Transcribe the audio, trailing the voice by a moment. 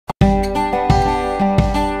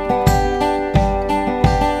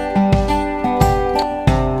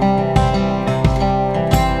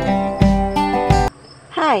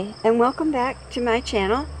welcome back to my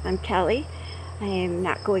channel. I'm Kelly. I am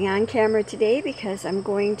not going on camera today because I'm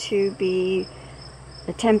going to be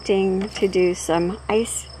attempting to do some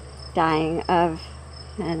ice dyeing of,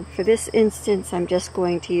 and for this instance I'm just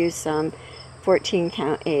going to use some 14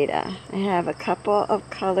 count Aida. I have a couple of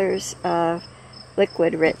colors of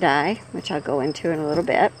liquid RIT dye, which I'll go into in a little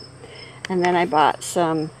bit, and then I bought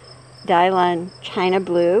some Dylon China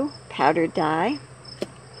Blue powdered dye,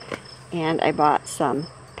 and I bought some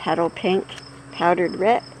Petal Pink powdered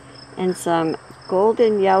RIT and some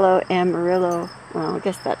golden yellow Amarillo, well I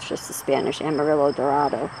guess that's just the Spanish Amarillo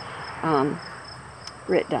Dorado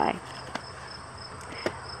RIT dye.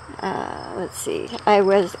 Let's see, I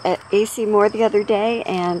was at AC Moore the other day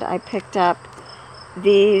and I picked up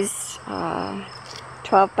these 12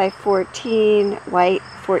 by 14 white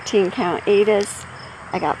 14 count Aidas.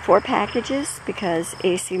 I got 4 packages because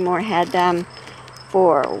AC Moore had them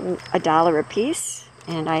for $1 a piece,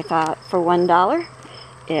 and I thought for $1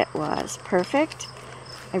 it was perfect.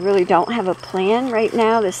 I really don't have a plan right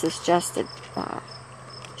now. This is just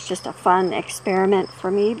it's just a fun experiment for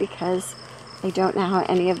me because I don't know how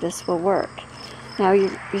any of this will work. Now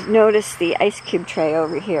you notice the ice cube tray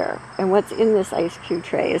over here, and what's in this ice cube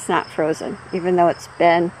tray is not frozen, even though it's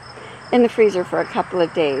been in the freezer for a couple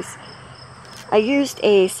of days. I used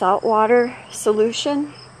a saltwater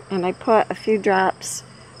solution and I put a few drops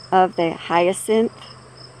of the hyacinth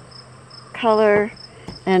color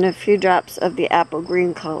and a few drops of the apple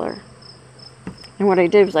green color. And what I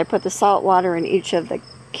did was I put the salt water in each of the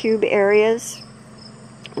cube areas,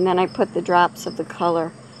 and then I put the drops of the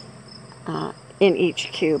color in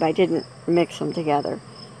each cube. I didn't mix them together.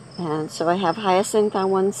 And so I have hyacinth on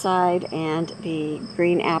one side and the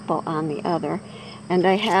green apple on the other. And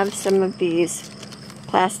I have some of these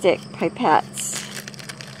plastic pipettes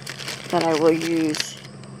that I will use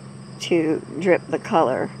to drip the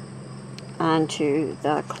color onto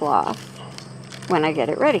the cloth when I get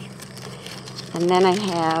it ready. And then I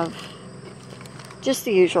have just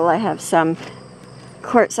the usual. I have some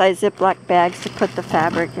quart-size Ziploc bags to put the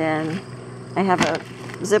fabric in. I have a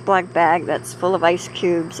Ziploc bag that's full of ice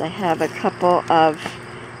cubes. I have a couple of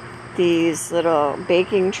these little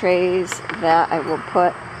baking trays that I will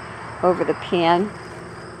put over the pan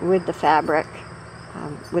with the fabric,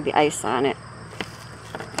 with the ice on it.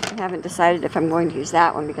 I haven't decided if I'm going to use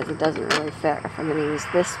that one because it doesn't really fit, if I'm going to use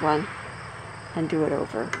this one and do it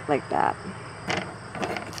over like that.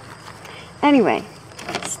 Anyway,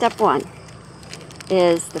 step 1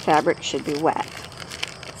 is the fabric should be wet.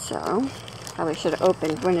 So, probably should have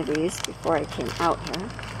opened one of these before I came out here.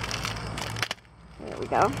 There we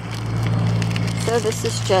go. So this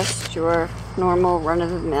is just your normal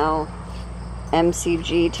run-of-the-mill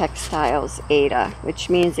MCG Textiles Aida, which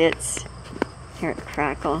means it's, here it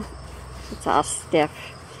crackle, it's all stiff.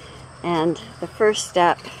 And the first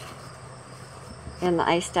step in the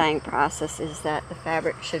ice dyeing process is that the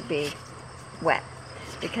fabric should be wet,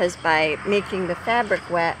 because by making the fabric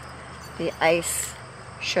wet, the ice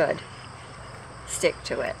should stick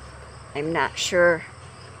to it. I'm not sure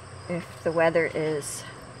if the weather is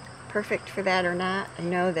perfect for that or not. I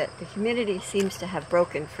know that the humidity seems to have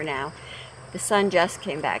broken for now. The sun just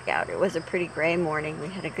came back out. It was a pretty gray morning. We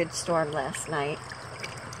had a good storm last night,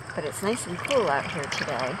 but it's nice and cool out here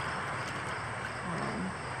today.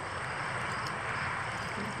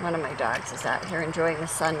 One of my dogs is out here enjoying the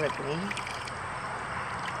sun with me.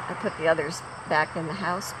 I put the others back in the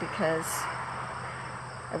house because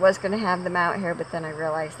I was going to have them out here, but then I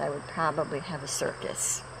realized I would probably have a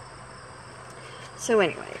circus. So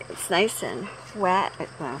anyway, it's nice and wet.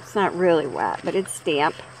 Well, it's not really wet, but it's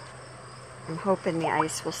damp. I'm hoping the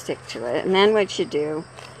ice will stick to it. And then what you do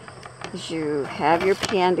is you have your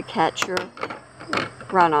pan to catch your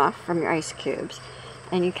runoff from your ice cubes,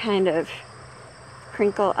 and you kind of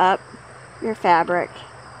crinkle up your fabric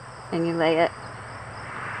and you lay it.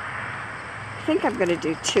 I think I'm going to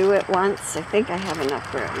do 2 at once. I think I have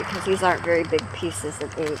enough room because these aren't very big pieces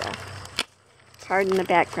of Aida. Pardon the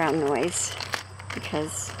background noise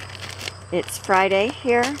because it's Friday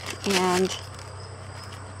here and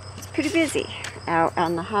it's pretty busy out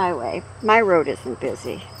on the highway. My road isn't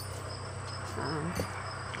busy.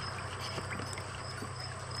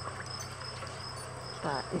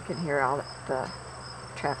 But you can hear all the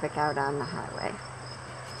traffic out on the highway.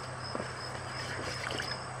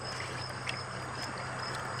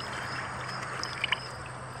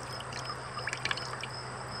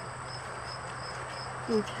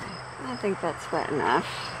 Okay, I think that's wet enough.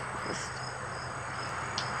 Just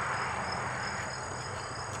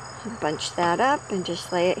bunch that up and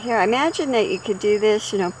just lay it here. I imagine that you could do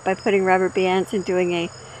this, you know, by putting rubber bands and doing a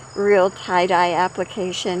real tie-dye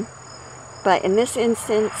application. But in this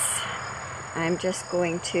instance, I'm just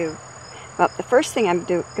going to, well, the first thing I'm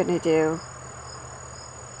going to do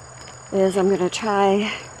is I'm going to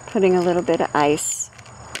try putting a little bit of ice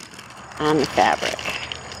on the fabric.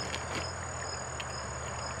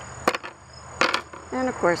 And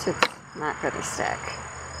of course it's not going to stick,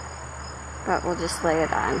 but we'll just lay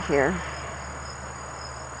it on here.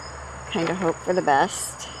 Kind of hope for the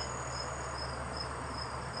best.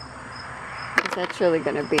 Because that's really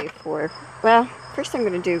going to be for, well, first I'm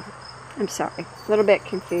going to do, I'm sorry, a little bit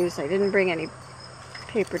confused. I didn't bring any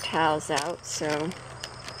paper towels out, so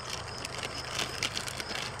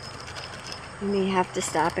I may have to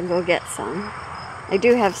stop and go get some. I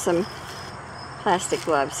do have some plastic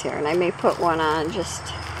gloves here, and I may put one on just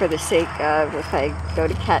for the sake of if I go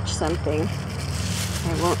to catch something,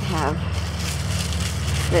 I won't have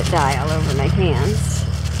it dye all over my hands.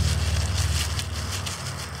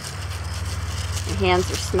 My hands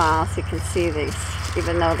are small, so you can see these,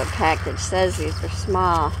 even though the package says these are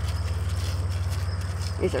small.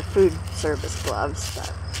 These are food service gloves,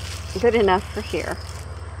 but good enough for here.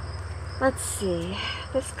 Let's see,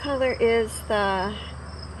 this color is the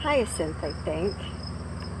Hyacinth, I think.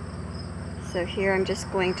 So here I'm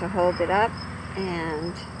just going to hold it up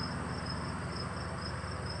and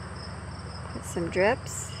put some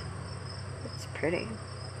drips. It's pretty.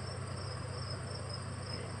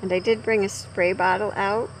 And I did bring a spray bottle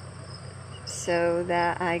out so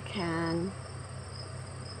that I can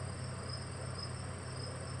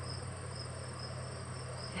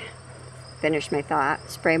finish my thought,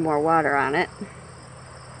 spray more water on it.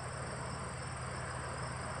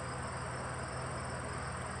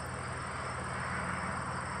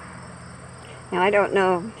 Now I don't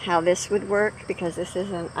know how this would work because this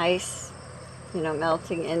isn't ice, you know,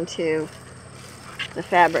 melting into the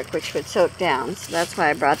fabric, which would soak down. So that's why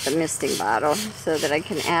I brought the misting bottle, so that I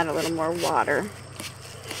can add a little more water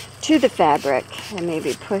to the fabric and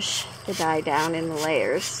maybe push the dye down in the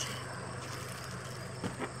layers.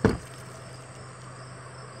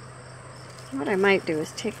 What I might do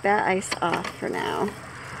is take that ice off for now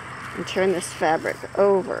and turn this fabric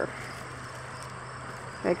over.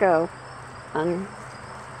 There I go.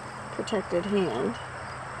 Unprotected hand.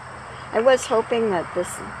 I was hoping that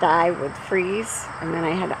this dye would freeze and then I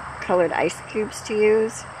had colored ice cubes to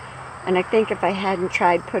use, and I think if I hadn't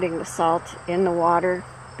tried putting the salt in the water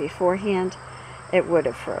beforehand, it would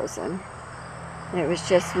have frozen. It was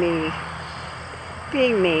just me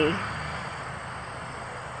being me,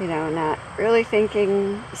 you know, not really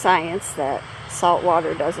thinking science that salt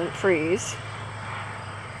water doesn't freeze,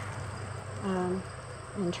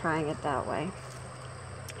 and trying it that way.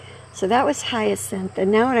 So that was Hyacinth,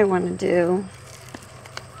 and now what I want to do,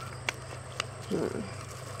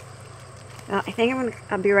 well, I think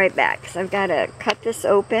I'll be right back because I've got to cut this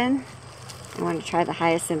open. I want to try the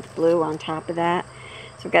Hyacinth blue on top of that.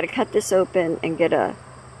 So I've got to cut this open and get a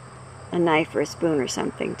knife or a spoon or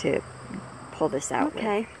something to pull this out.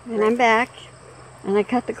 Okay, and I'm back, and I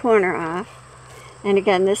cut the corner off. And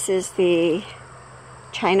again, this is the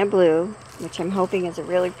China Blue, which I'm hoping is a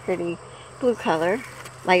really pretty blue color,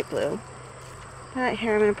 light blue. But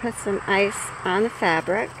here I'm going to put some ice on the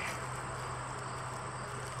fabric.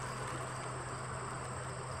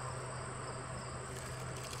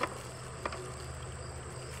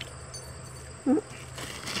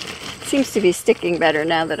 Seems to be sticking better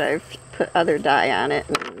now that I've put other dye on it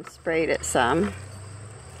and sprayed it some.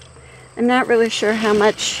 I'm not really sure how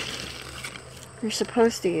much you're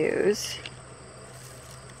supposed to use.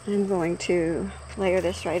 I'm going to layer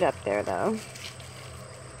this right up there though.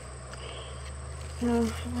 So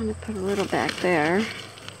I want to put a little back there. Let's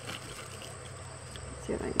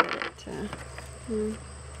see if I can get it to...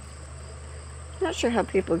 Not sure how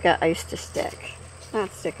people get ice to stick. It's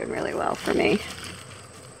not sticking really well for me.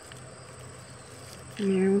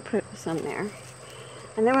 And here, we'll put some there.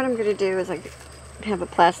 And then what I'm going to do is I have a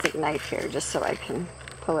plastic knife here just so I can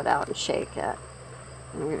pull it out and shake it.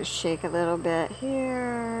 And I'm going to shake a little bit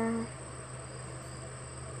here.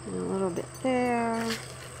 And a little bit there.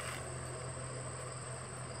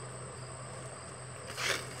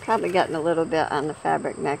 Probably getting a little bit on the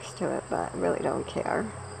fabric next to it, but I really don't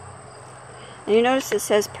care. And you notice it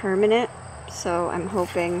says permanent, so I'm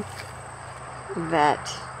hoping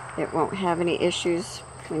that it won't have any issues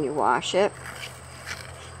when you wash it.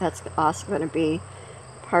 That's also going to be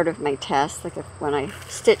part of my test. Like when I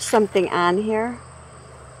stitch something on here,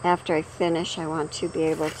 after I finish, I want to be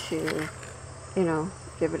able to, you know,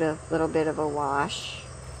 give it a little bit of a wash.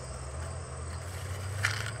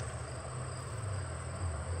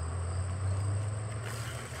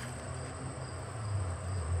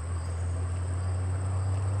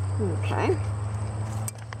 Okay.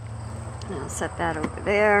 And I'll set that over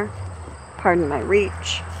there. Pardon my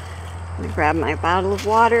reach. I'm going to grab my bottle of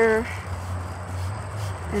water.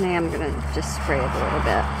 And I am going to just spray it a little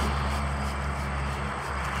bit.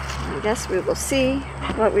 I guess we will see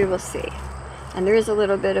what we will see. And there is a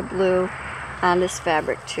little bit of blue on this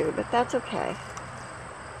fabric too, but that's okay.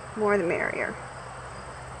 More the merrier.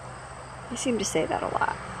 I seem to say that a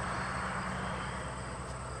lot.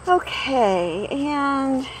 Okay,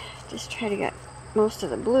 and just try to get most of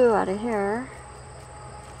the blue out of here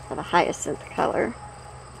for the hyacinth color.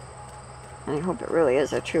 And I hope it really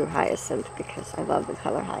is a true hyacinth because I love the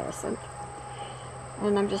color hyacinth.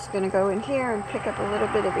 And I'm just going to go in here and pick up a little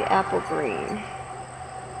bit of the apple green.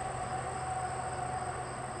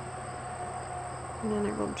 And then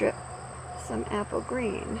I will drip some apple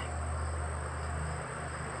green.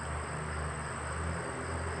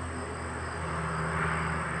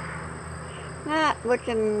 Not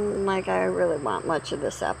looking like I really want much of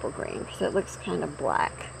this apple green because it looks kind of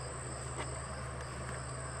black.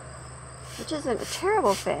 Which isn't a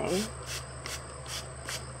terrible thing.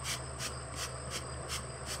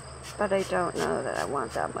 But I don't know that I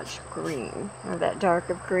want that much green, or that dark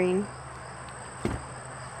of green.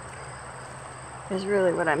 Is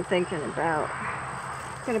really what I'm thinking about.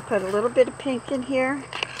 I'm going to put a little bit of pink in here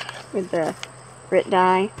with the Rit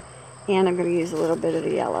dye, and I'm going to use a little bit of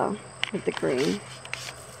the yellow with the green.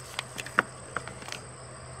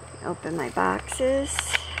 Open my boxes.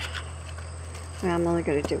 Well, I'm only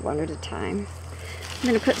going to do one at a time. I'm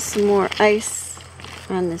going to put some more ice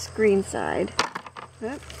on this green side.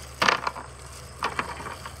 Oop.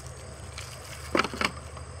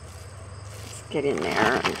 Let's get in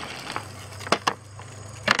there and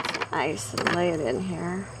ice and lay it in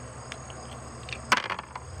here.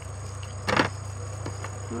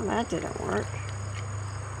 Well, that didn't work.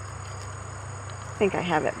 I think I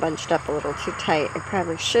have it bunched up a little too tight. I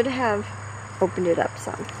probably should have opened it up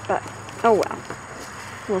some, but oh well.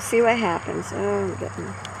 We'll see what happens. Oh, I'm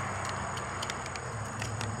getting...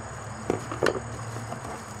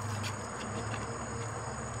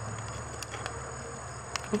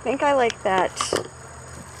 I think I like that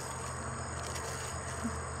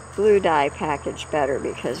blue dye package better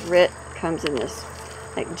because Rit comes in this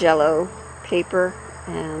like jello paper,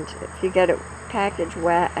 and if you get it packaged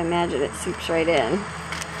wet, I imagine it seeps right in.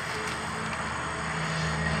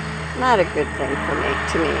 Not a good thing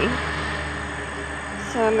to me.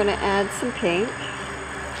 So I'm going to add some pink.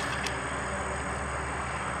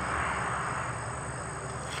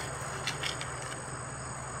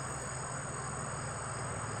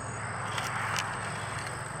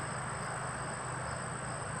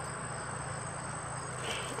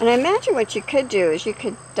 And I imagine what you could do is you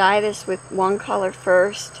could dye this with one color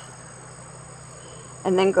first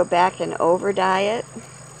and then go back and over dye it,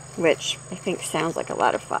 which I think sounds like a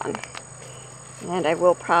lot of fun. And I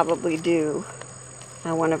will probably do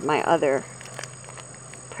on one of my other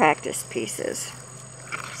practice pieces.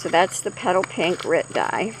 So that's the Petal Pink Rit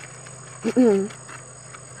dye. And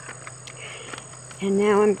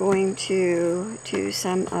now I'm going to do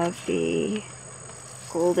some of the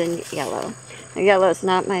golden yellow. Now, yellow is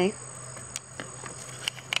not my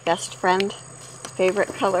best friend, favorite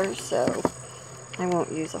color, so I won't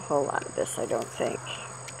use a whole lot of this, I don't think.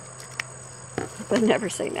 But never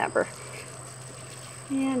say never.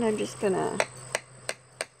 And I'm just going to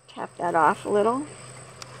tap that off a little.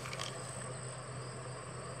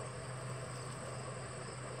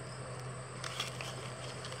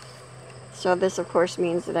 So this, of course,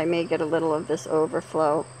 means that I may get a little of this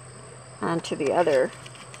overflow onto the other.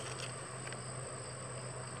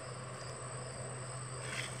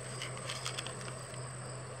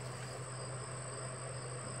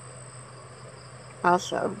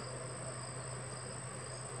 Also.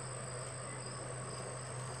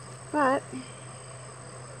 But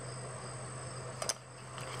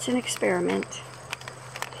it's an experiment.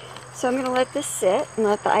 So I'm going to let this sit and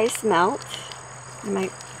let the ice melt. I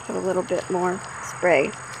might put a little bit more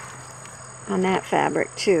spray on that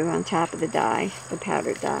fabric too, on top of the dye, the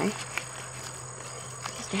powdered dye,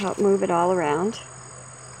 just to help move it all around.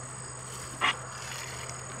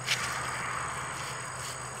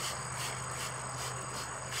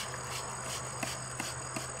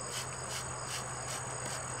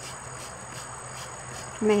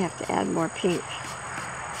 I may have to add more pink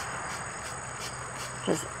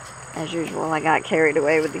because, as usual, I got carried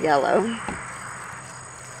away with the yellow.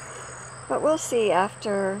 But we'll see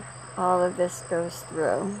after all of this goes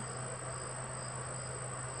through.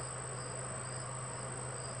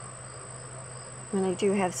 And I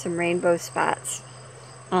do have some rainbow spots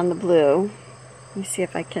on the blue. Let me see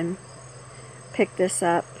if I can pick this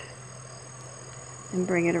up and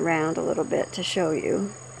bring it around a little bit to show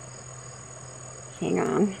you. Hang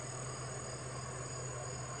on.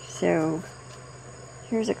 So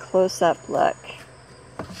here's a close-up look.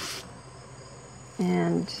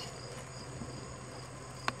 And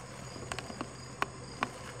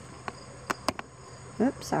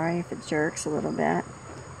oops, sorry if it jerks a little bit.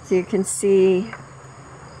 So you can see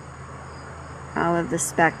all of the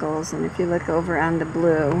speckles, and if you look over on the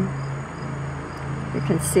blue, you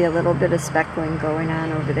can see a little bit of speckling going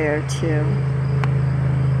on over there too.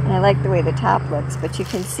 And I like the way the top looks, but you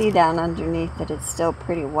can see down underneath that it's still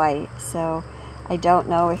pretty white. So I don't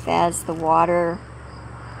know if as the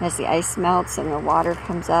ice melts and the water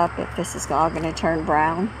comes up, if this is all going to turn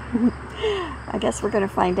brown. I guess we're going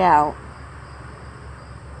to find out.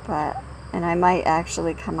 And I might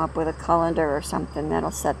actually come up with a colander or something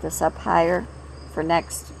that'll set this up higher for the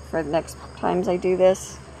next times I do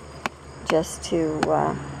this, just to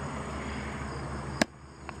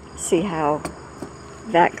see how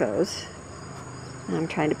that goes. And I'm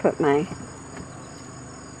trying to put my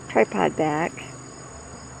tripod back.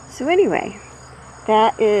 So anyway,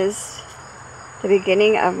 that is the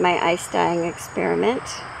beginning of my ice dyeing experiment.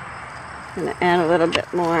 I'm going to add a little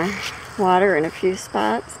bit more water in a few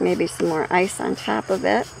spots, maybe some more ice on top of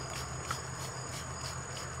it.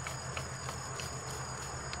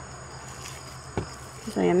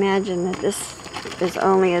 Because I imagine that this is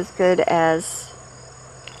only as good as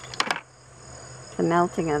the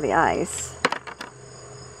melting of the ice.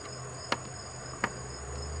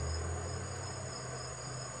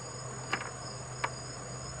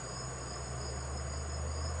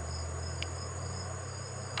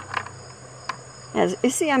 As you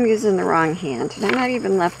see, I'm using the wrong hand, and I'm not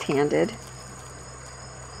even left-handed.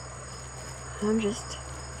 I'm just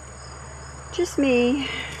me.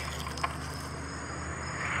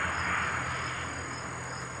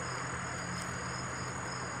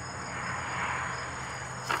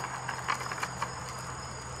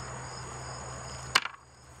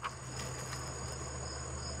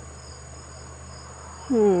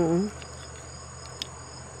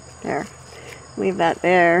 There. Leave that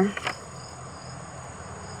there.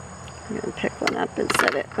 I'm going to pick one up and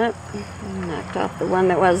set it up. Knocked off the one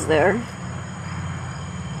that was there.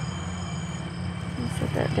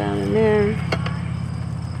 Set that down in there.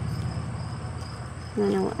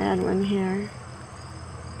 And then I'll add one here.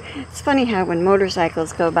 It's funny how when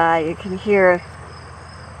motorcycles go by, you can hear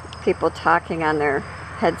people talking on their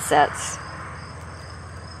headsets.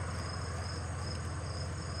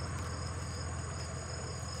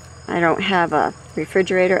 I don't have a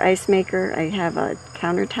refrigerator ice maker. I have a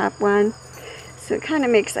countertop one. So it kind of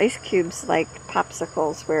makes ice cubes like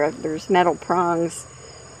popsicles, where there's metal prongs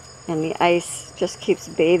and the ice just keeps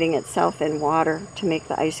bathing itself in water to make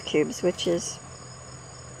the ice cubes,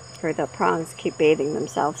 or the prongs keep bathing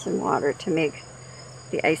themselves in water to make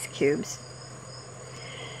the ice cubes.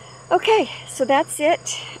 Okay, so that's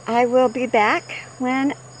it. I will be back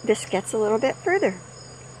when this gets a little bit further.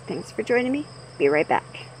 Thanks for joining me. Be right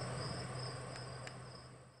back.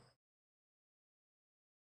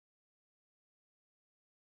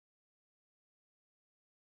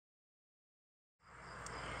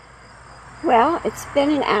 Well, it's been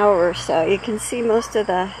an hour or so. You can see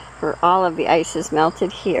all of the ice is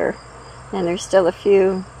melted here, and there's still a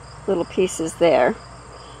few little pieces there.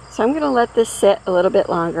 So I'm going to let this sit a little bit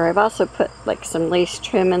longer. I've also put like some lace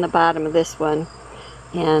trim in the bottom of this one,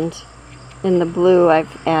 and in the blue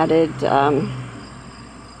I've added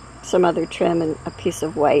some other trim and a piece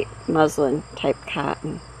of white muslin type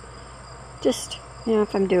cotton. Just,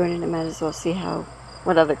 if I'm doing it, I might as well see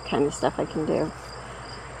what other kind of stuff I can do.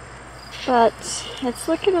 But it's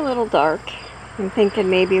looking a little dark. I'm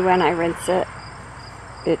thinking maybe when I rinse it,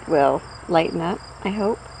 it will lighten up, I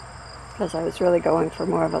hope. Because I was really going for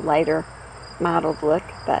more of a lighter mottled look.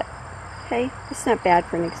 But hey, it's not bad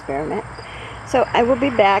for an experiment. So I will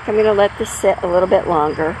be back. I'm going to let this sit a little bit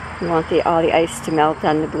longer. I want all the ice to melt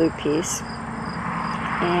on the blue piece.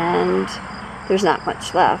 And there's not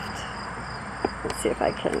much left. Let's see if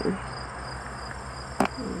I can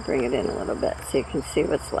bring it in a little bit so you can see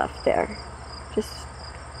what's left there. Just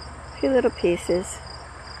a few little pieces.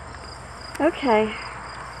 Okay.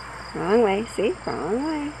 Wrong way. See? Wrong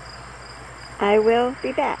way. I will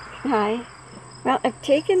be back. Hi. Well, I've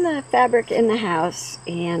taken the fabric in the house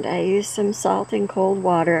and I used some salt and cold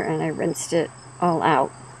water and I rinsed it all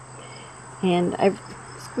out. And I've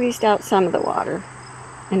squeezed out some of the water.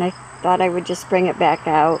 And I thought I would just bring it back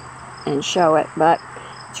out and show it, but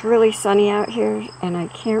it's really sunny out here and I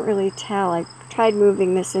can't really tell. I tried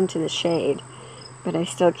moving this into the shade, but I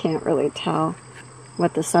still can't really tell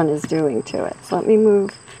what the sun is doing to it. So let me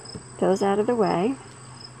move those out of the way.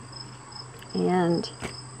 And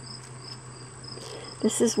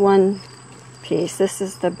this is one piece. This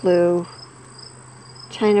is the blue,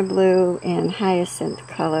 China blue and hyacinth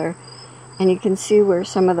color. And you can see where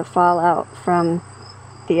some of the fallout from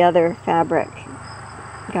the other fabric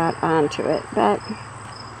got onto it. But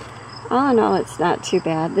all in all, it's not too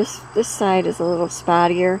bad. This side is a little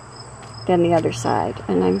spottier than the other side.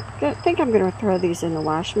 And I think I'm going to throw these in the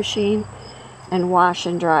wash machine and wash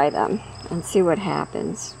and dry them and see what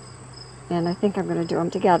happens. And I think I'm going to do them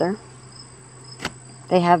together.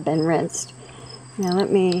 They have been rinsed. Now let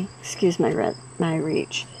me, excuse my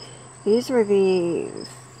reach. These were the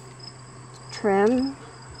trim.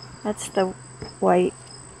 That's the white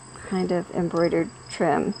kind of embroidered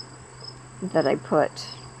trim that I put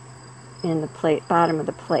in the plate, bottom of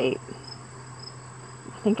the plate.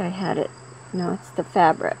 I think I had it. No, it's the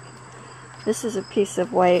fabric. This is a piece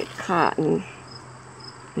of white cotton.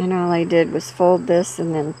 And all I did was fold this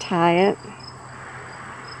and then tie it.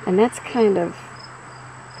 And that's kind of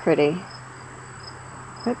pretty.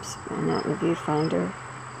 Whoops, I'm not in the viewfinder.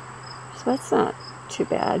 So that's not too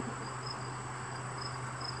bad.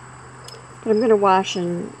 But I'm going to wash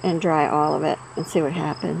and dry all of it and see what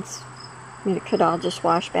happens. I mean, it could all just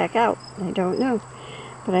wash back out. I don't know.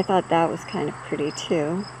 But I thought that was kind of pretty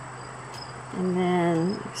too. And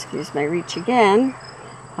then, excuse my reach again,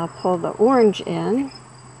 I'll pull the orange in,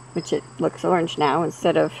 which it looks orange now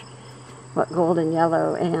instead of what, golden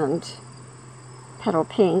yellow and petal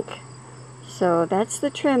pink. So that's the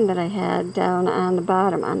trim that I had down on the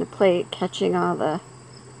bottom on the plate, catching all the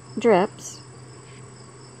drips.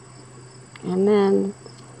 And then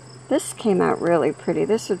this came out really pretty.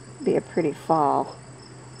 This would be a pretty fall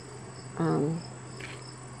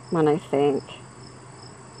one, I think.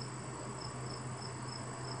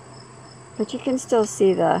 But you can still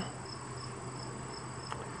see the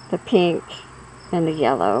pink and the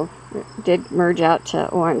yellow. It did merge out to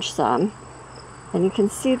orange some. And you can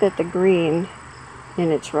see that the green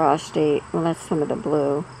in its raw state, well, that's some of the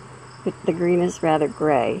blue, but the green is rather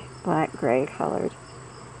gray, black gray colored.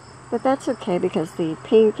 But that's okay because the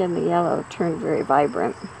pink and the yellow turned very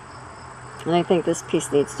vibrant. And I think this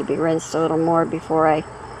piece needs to be rinsed a little more before I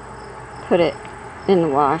put it in the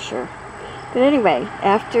washer. But anyway,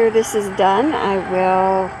 after this is done, I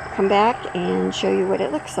will come back and show you what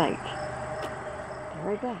it looks like. Be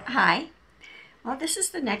right back. Hi. Well, this is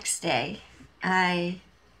the next day. I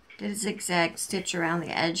did a zigzag stitch around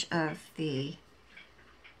the edge of the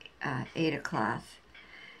Aida cloth.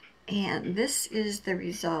 And this is the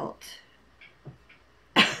result.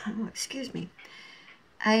 Oh, excuse me.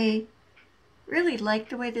 I really like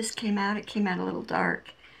the way this came out. It came out a little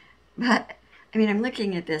dark. But, I mean, I'm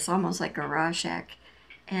looking at this almost like a Rorschach.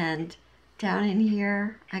 And down in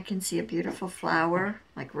here, I can see a beautiful flower,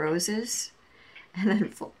 like roses, and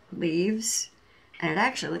then leaves. And it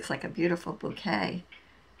actually looks like a beautiful bouquet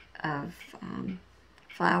of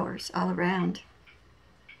flowers all around.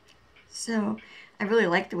 So I really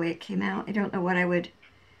like the way it came out. I don't know what I would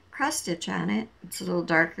cross stitch on it. It's a little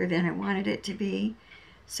darker than I wanted it to be.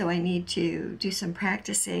 So I need to do some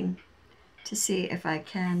practicing to see if I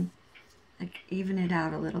can even it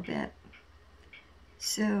out a little bit.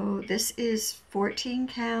 So this is 14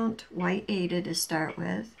 count white Aida to start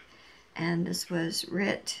with. And this was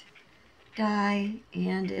Rit dye,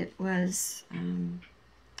 and it was,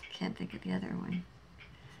 can't think of the other one.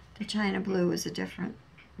 The China blue was a different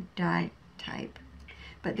dye type,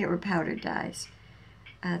 but they were powdered dyes.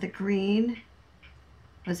 The green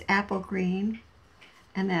was apple green,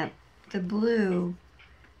 and the blue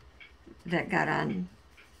that got on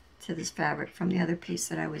to this fabric from the other piece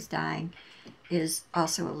that I was dyeing is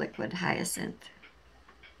also a liquid hyacinth.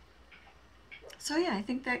 So yeah, I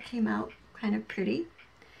think that came out kind of pretty.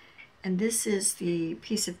 And this is the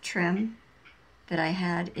piece of trim that I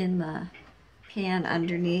had in the pan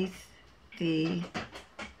underneath the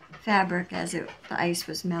fabric as the ice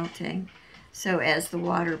was melting. So as the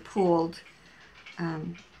water pooled,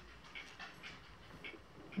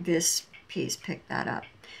 this piece picked that up.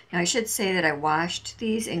 Now I should say that I washed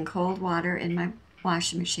these in cold water in my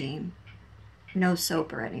washing machine. No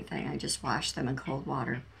soap or anything. I just washed them in cold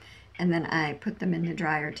water. And then I put them in the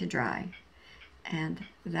dryer to dry. And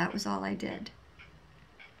that was all I did.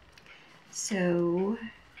 So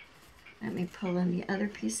let me pull in the other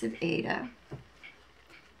piece of Aida.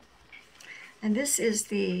 And this is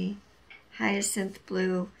the hyacinth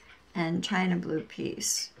blue and China blue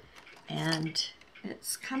piece. And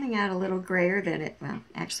it's coming out a little grayer than it, well,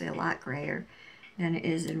 actually a lot grayer than it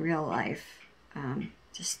is in real life.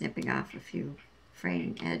 Just snipping off a few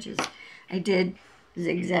fraying edges. I did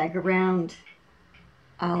zigzag around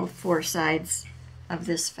all four sides of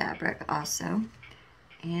this fabric also.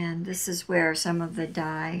 And this is where some of the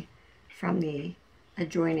dye from the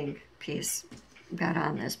adjoining piece got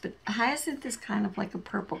on this. But hyacinth is kind of like a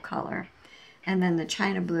purple color. And then the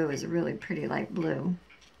China blue is a really pretty light blue.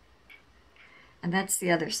 And that's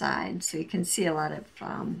the other side. So you can see a lot of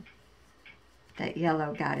that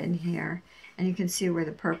yellow got in here. And you can see where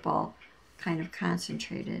the purple kind of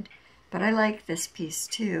concentrated. But I like this piece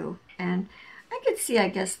too. And I could see, I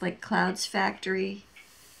guess, like Clouds Factory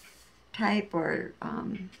type, or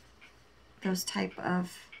those type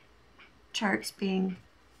of charts being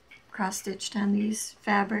cross-stitched on these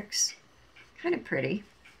fabrics. Kind of pretty.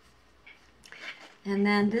 And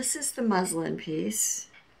then this is the muslin piece,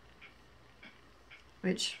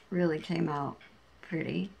 which really came out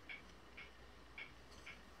pretty.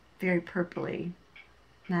 Very purpley.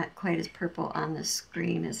 Not quite as purple on the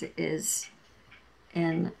screen as it is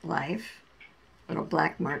in life. Little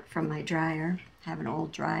black mark from my dryer. I have an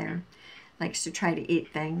old dryer. Likes to try to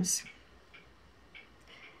eat things.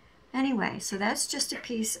 Anyway, so that's just a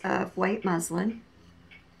piece of white muslin.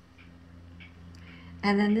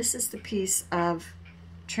 And then this is the piece of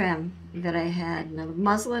trim that I had. Now the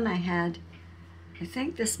muslin I had, I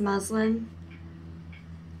think this muslin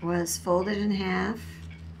was folded in half,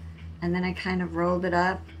 and then I kind of rolled it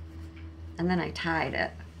up, and then I tied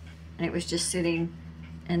it. And it was just sitting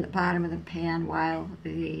in the bottom of the pan while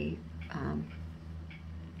the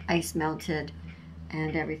ice melted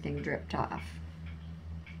and everything dripped off.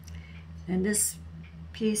 And this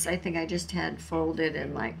piece I think I just had folded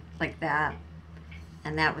and like that,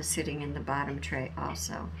 and that was sitting in the bottom tray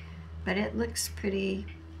also. But it looks pretty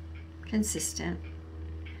consistent.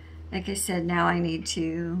 Like I said, now I need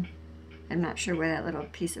to, I'm not sure where that little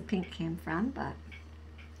piece of pink came from, but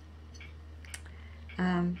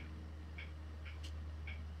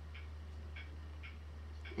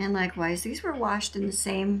and likewise, these were washed in the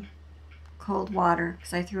same cold water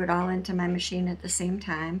because I threw it all into my machine at the same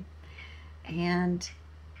time. And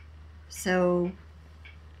so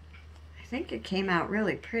I think it came out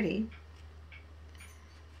really pretty.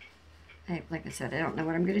 Like I said, I don't know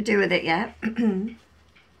what I'm going to do with it yet. But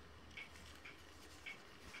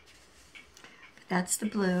that's the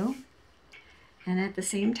blue. And at the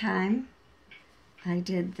same time, I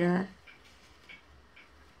did do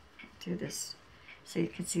this so you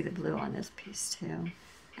can see the blue on this piece too.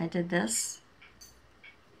 I did this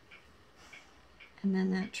and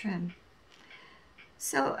then that trim.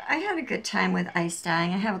 So I had a good time with ice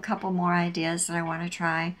dyeing. I have a couple more ideas that I want to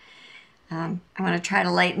try. I want to try to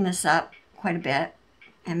lighten this up quite a bit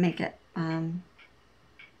and make it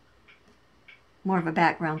more of a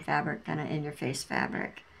background fabric than an in-your-face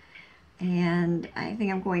fabric. And I think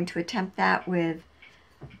I'm going to attempt that with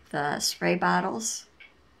the spray bottles.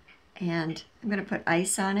 And I'm going to put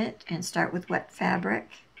ice on it and start with wet fabric.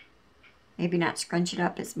 Maybe not scrunch it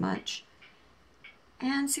up as much.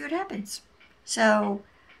 And see what happens. So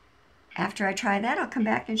after I try that, I'll come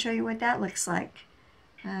back and show you what that looks like.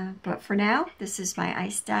 But for now, this is my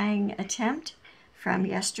ice dyeing attempt from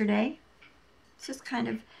yesterday. This is kind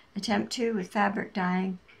of attempt 2 with fabric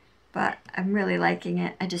dyeing, but I'm really liking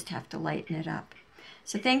it. I just have to lighten it up.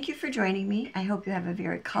 So thank you for joining me. I hope you have a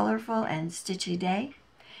very colorful and stitchy day.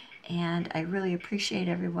 And I really appreciate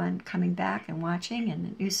everyone coming back and watching and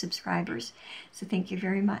the new subscribers. So thank you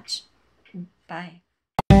very much. Bye.